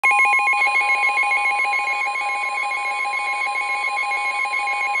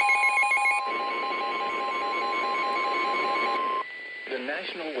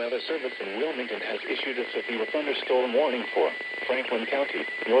Weather Service in Wilmington has issued a severe thunderstorm warning for Franklin County,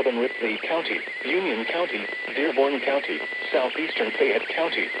 Northern Ripley County, Union County, Dearborn County, Southeastern Fayette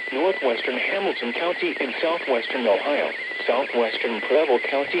County, Northwestern Hamilton County in southwestern Ohio, Southwestern Preble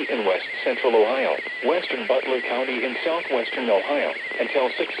County in west central Ohio, Western Butler County in southwestern Ohio, until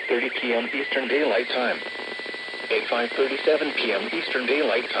 6:30 p.m. Eastern Daylight Time. At 5:37 p.m. Eastern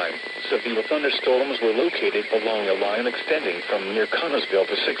Daylight Time, severe thunderstorms were located along a line extending from near Connellsville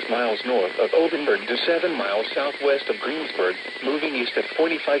to 6 miles north of Oldenburg to 7 miles southwest of Greensburg, moving east at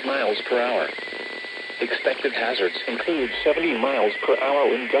 45 miles per hour. Expected hazards include 70 miles per hour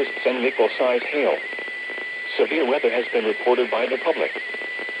wind gusts and nickel-sized hail. Severe weather has been reported by the public.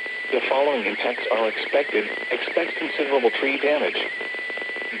 The following impacts are expected. Expect considerable tree damage.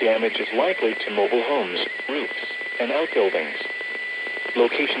 Damage is likely to mobile homes, roofs, and outbuildings.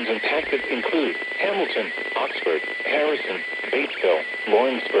 Locations impacted include Hamilton, Oxford, Harrison, Batesville,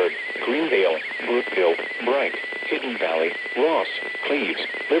 Lawrenceburg, Greendale, Brookville, Bright, Hidden Valley, Ross, Cleves,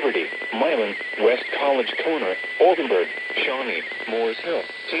 Liberty, Milan, West College Corner, Oldenburg, Shawnee, Moores Hill,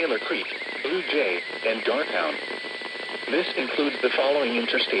 Taylor Creek, Blue Jay, and Dartown. This includes the following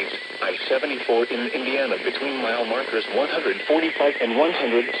interstates: I-74 in Indiana between mile markers 145 and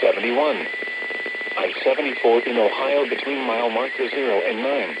 171. I-74 in Ohio between mile markers 0 and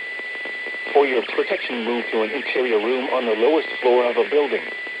 9. For your protection, move to an interior room on the lowest floor of a building.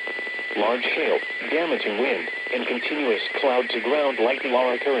 Large hail, damaging wind, and continuous cloud-to-ground lightning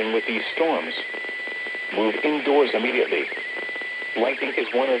are occurring with these storms. Move indoors immediately. Lightning is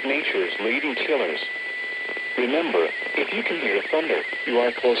one of nature's leading killers. Remember, if you can hear thunder, you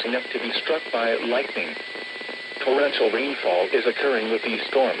are close enough to be struck by lightning. Torrential rainfall is occurring with these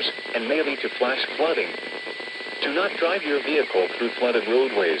storms and may lead to flash flooding. Do not drive your vehicle through flooded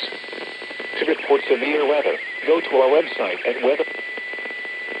roadways. To report severe weather, go to our website at weather.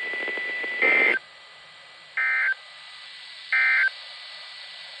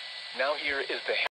 Now here is the